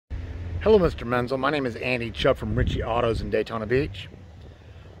Hello, Mr. Menzel. My name is Andy Chubb from Ritchie Autos in Daytona Beach.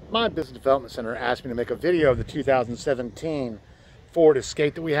 My business development center asked me to make a video of the 2017 Ford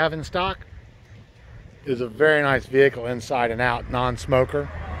Escape that we have in stock. It is a very nice vehicle inside and out, non-smoker.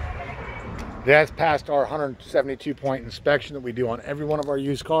 It has passed our 172-point inspection that we do on every one of our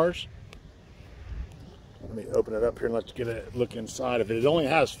used cars. Let me open it up here and let's get a look inside of it. It only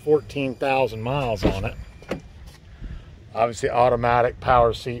has 14,000 miles on it. Obviously automatic,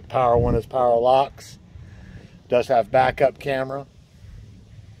 power seat, power windows, power locks. Does have backup camera.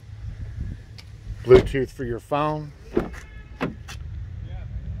 Bluetooth for your phone.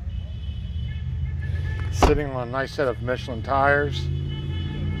 Sitting on a nice set of Michelin tires.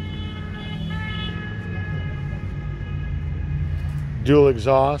 Dual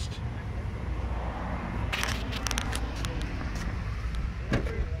exhaust.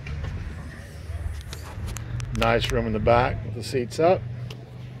 Nice room in the back with the seats up.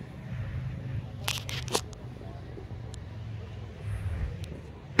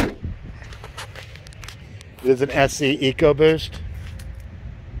 It is an SE EcoBoost.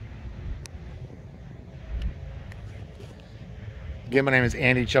 Again, my name is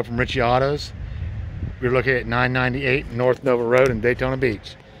Andy Chubb from Ritchie Autos. We're located at 998 North Nova Road in Daytona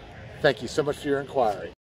Beach. Thank you so much for your inquiry.